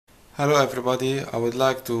Hello everybody, I would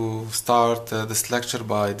like to start this lecture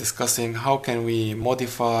by discussing how can we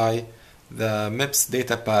modify the MIPS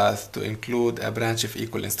data path to include a branch if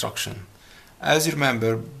equal instruction. As you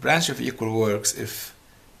remember, branch if equal works if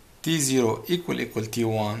T0 equal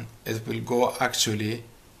T1, it will go actually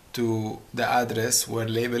to the address where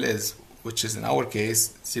label is, which is in our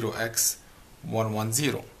case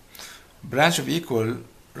 0x110. Branch of equal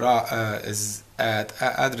is at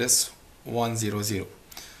address 100.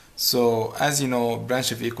 So as you know,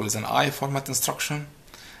 branch of equal is an I format instruction,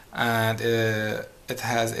 and it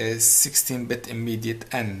has a 16-bit immediate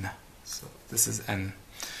n. So this is n.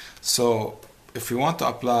 So if we want to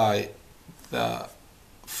apply the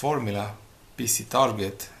formula PC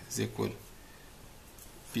target is equal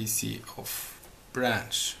PC of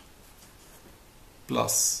branch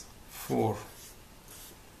plus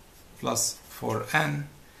 4n,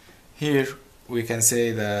 here we can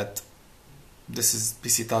say that this is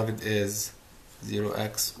PC target is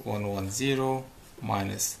 0x110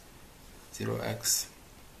 minus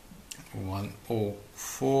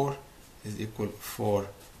 0x104 is equal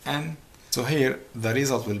 4n. So here the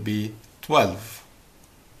result will be 12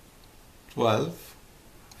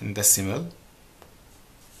 in decimal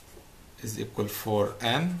is equal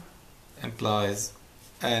 4n, implies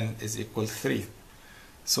n is equal 3.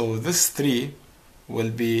 So this 3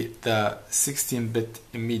 will be the 16-bit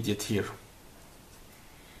immediate here.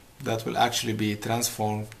 That will actually be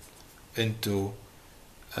transformed into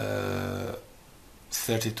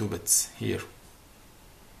 32 bits here.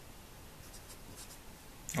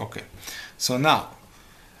 Okay, so now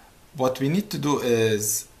what we need to do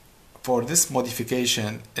is, for this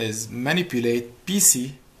modification, is manipulate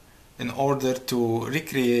PC in order to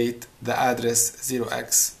recreate the address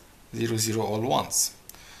 0x00 all once.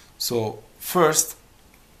 So first,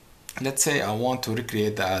 let's say I want to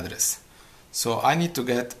recreate the address. So I need to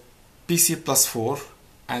get PC plus 4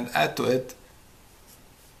 and add to it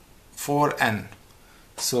 4n.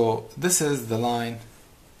 So this is the line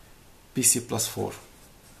PC plus 4.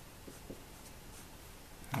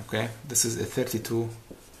 Okay, this is a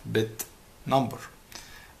 32-bit number.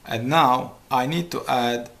 And now I need to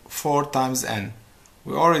add 4 times n.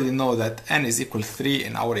 We already know that n is equal 3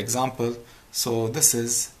 in our example. So this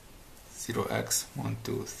is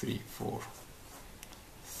 0x1234.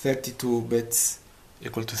 32 bits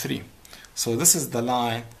equal to 3. So this is the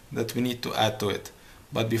line that we need to add to it.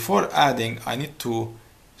 But before adding, I need to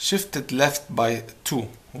shift it left by 2.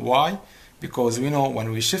 Why? Because we know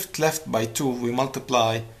when we shift left by 2, we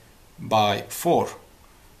multiply by 4.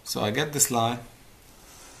 So I get this line.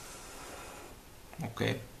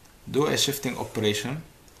 Okay. Do a shifting operation.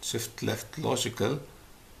 Shift left logical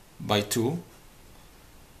by 2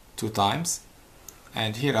 times.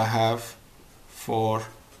 And here I have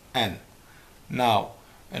 4n. Now,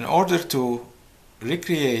 in order to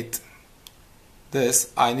recreate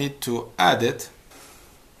this, I need to add it.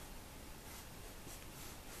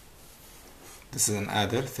 This is an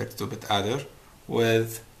adder, 32-bit adder,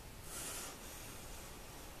 with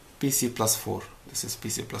PC plus 4. This is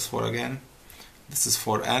PC plus 4 again. This is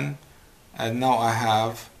 4n. And now I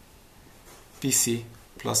have PC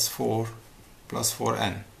plus 4 plus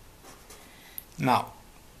 4n. Now,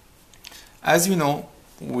 as you know,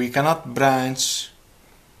 we cannot branch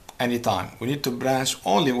anytime. We need to branch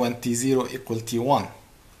only when T0 equal T1.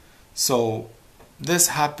 So this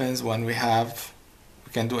happens when we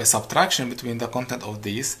can do a subtraction between the content of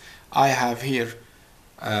these. I have here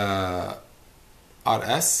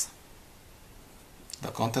RS,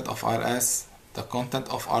 the content of RS, the content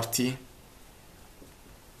of RT,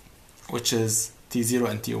 which is T0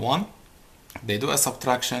 and T1. They do a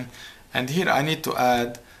subtraction, and here I need to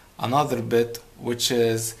add another bit, which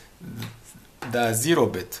is the 0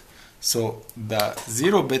 bit. So the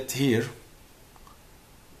 0 bit here,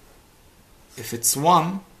 if it's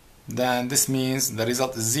 1, then this means the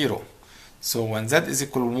result is 0. So when z is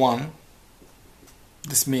equal 1,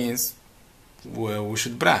 this means we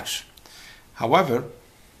should branch. However,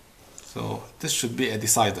 so this should be a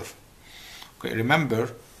decider. Okay,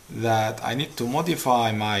 remember that I need to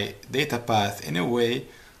modify my data path in a way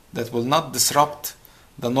that will not disrupt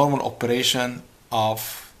the normal operation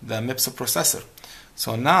of the MIPS processor.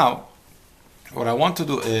 So now what I want to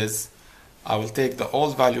do is I will take the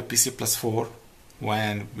old value PC plus 4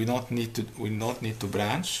 when we don't need to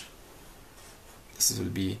branch. This will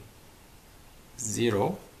be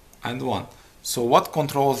 0 and 1. So what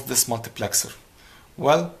controls this multiplexer?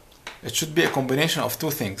 Well, it should be a combination of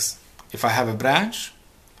two things. If I have a branch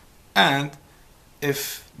and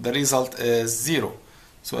if the result is 0.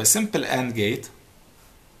 So a simple AND gate,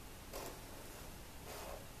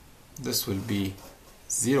 this will be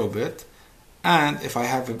 0 bit, and if I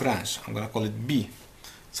have a branch, I'm going to call it B.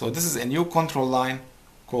 So this is a new control line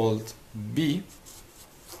called B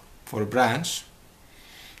for branch,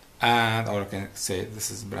 and or I can say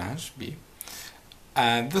this is branch B,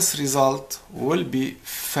 and this result will be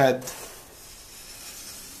fed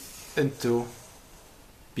into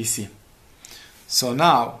PC. So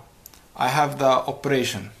now I have the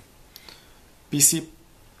operation PC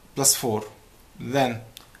plus 4, then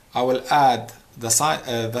I will add the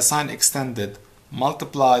sign extended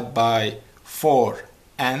multiplied by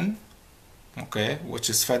 4n, okay, which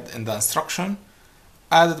is fed in the instruction,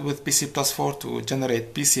 added with PC plus 4 to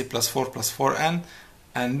generate PC plus 4 plus 4n,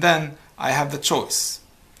 and then I have the choice.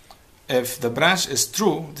 If the branch is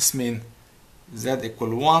true, this means z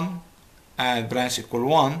equal 1 and branch equal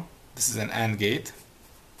 1, this is an AND gate.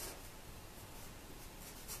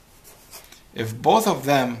 If both of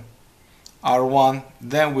them are 1,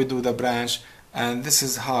 then we do the branch, and this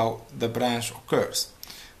is how the branch occurs.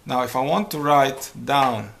 Now if I want to write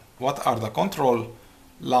down what are the control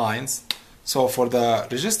lines, so for the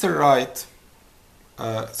register write,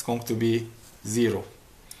 it's going to be 0.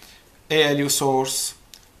 ALU source,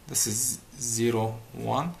 this is 0,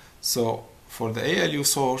 1. So for the ALU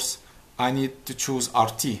source, I need to choose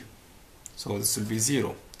RT. So this will be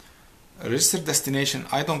 0. Register destination,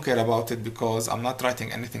 I don't care about it because I'm not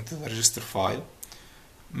writing anything to the register file.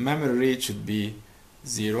 Memory read should be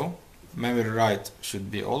 0. Memory write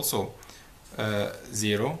should be also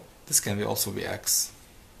 0. This can be also be X.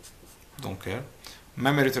 Don't care.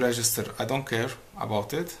 Memory to register, I don't care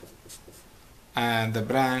about it. And the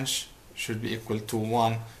branch should be equal to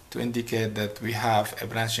 1 to indicate that we have a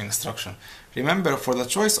branching instruction. Remember, for the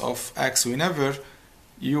choice of X, we never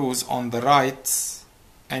use on the right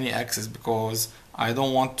any X's because I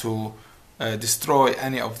don't want to destroy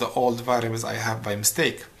any of the old variables I have by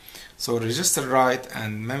mistake. So register write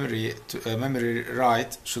and memory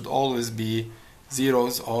write should always be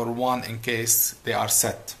zeros or 1 in case they are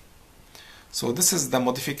set. So this is the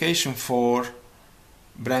modification for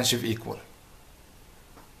branch if equal.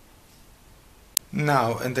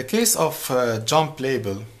 Now in the case of jump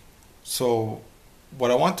label, so what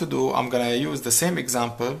I want to do, I'm gonna use the same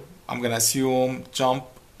example. I'm gonna assume jump,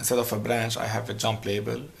 instead of a branch I have a jump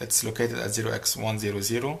label. It's located at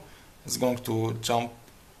 0x100. It's going to jump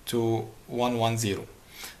to 110.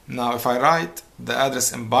 Now if I write the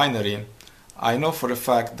address in binary, I know for a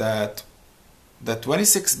fact that the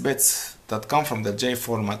 26 bits that come from the J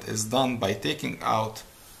format is done by taking out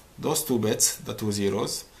those 2 bits, the 2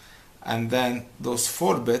 zeros, and then those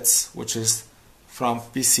 4 bits, which is from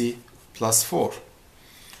PC plus 4.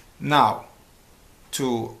 Now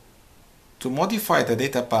to modify the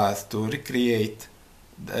data path to recreate,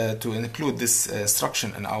 to include this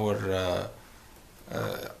instruction in our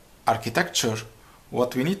architecture,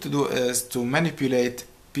 what we need to do is to manipulate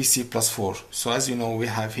PC plus 4. So as you know, we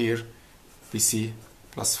have here PC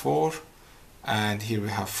plus 4, and here we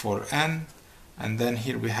have 4n, and then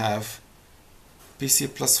here we have PC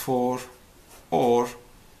plus 4 or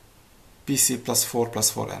PC plus 4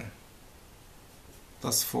 plus 4n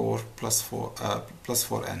plus 4 plus 4 plus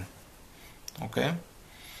 4n. Okay,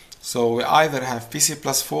 so we either have PC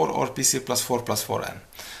plus 4 or PC plus 4 plus 4n.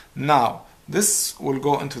 Now this will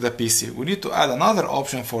go into the PC. We need to add another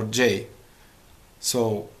option for J.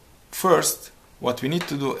 So first what we need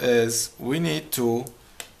to do is we need to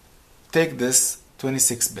take this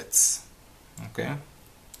 26 bits. Okay,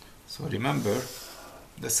 so remember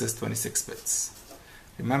this is 26 bits.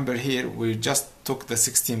 Remember here we just took the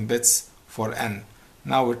 16 bits for n.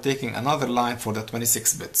 Now we're taking another line for the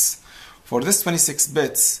 26 bits. For this 26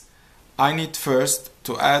 bits, I need first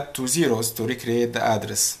to add 2 zeros to recreate the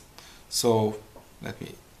address. So let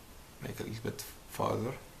me make it a little bit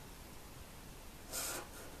farther.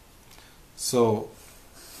 So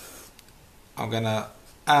I'm gonna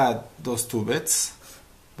add those 2 bits,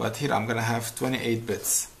 but here I'm gonna have 28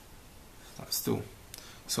 bits. That's 2.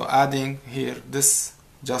 So adding here, this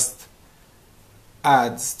just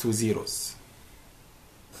adds 2 zeros.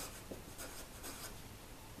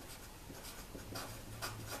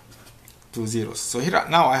 So here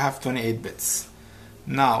now I have 28 bits.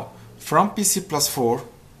 Now from PC plus 4,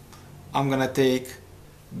 I'm gonna take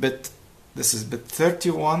bit, this is bit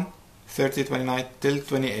 31, 30, 29 till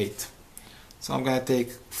 28. So I'm gonna take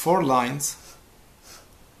 4 lines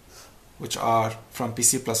which are from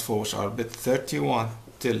PC plus 4, which are bit 31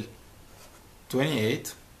 till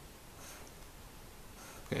 28.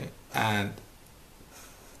 Okay, and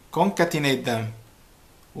concatenate them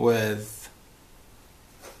with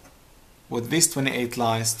these 28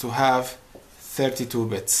 lines to have 32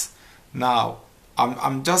 bits. Now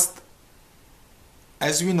I'm just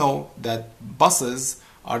as we know that buses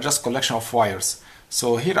are just collection of wires.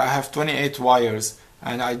 So here I have 28 wires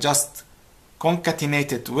and I just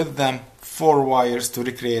concatenated with them 4 wires to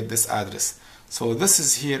recreate this address. So this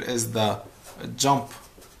is here is the jump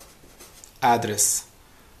address.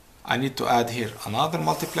 I need to add here another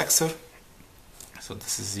multiplexer. So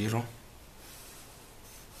this is 0.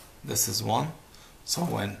 This is 1. So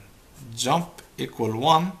when jump equal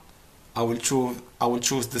 1, I will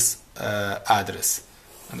choose this address,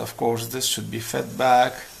 and of course this should be fed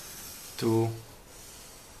back to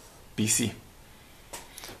PC.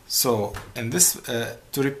 So in this,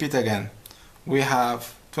 to repeat again, we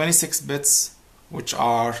have 26 bits, which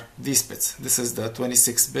are these bits. This is the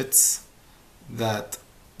 26 bits that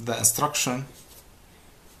the instruction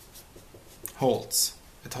holds.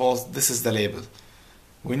 It holds, this is the label.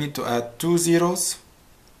 We need to add 2 zeros,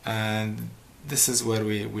 and this is where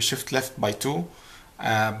we shift left by 2,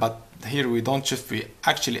 but here we don't shift, we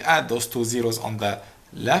actually add those 2 zeros on the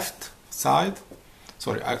left side,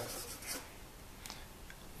 sorry,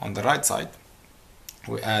 on the right side.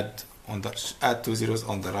 We add 2 zeros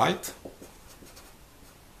on the right.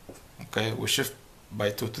 Okay, we shift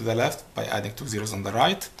by 2 to the left by adding 2 zeros on the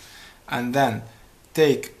right, and then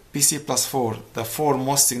take PC plus 4, the 4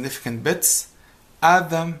 most significant bits,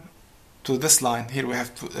 add them to this line. Here we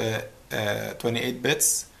have 28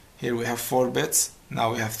 bits, here we have 4 bits,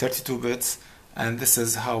 now we have 32 bits, and this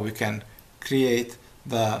is how we can create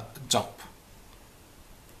the jump.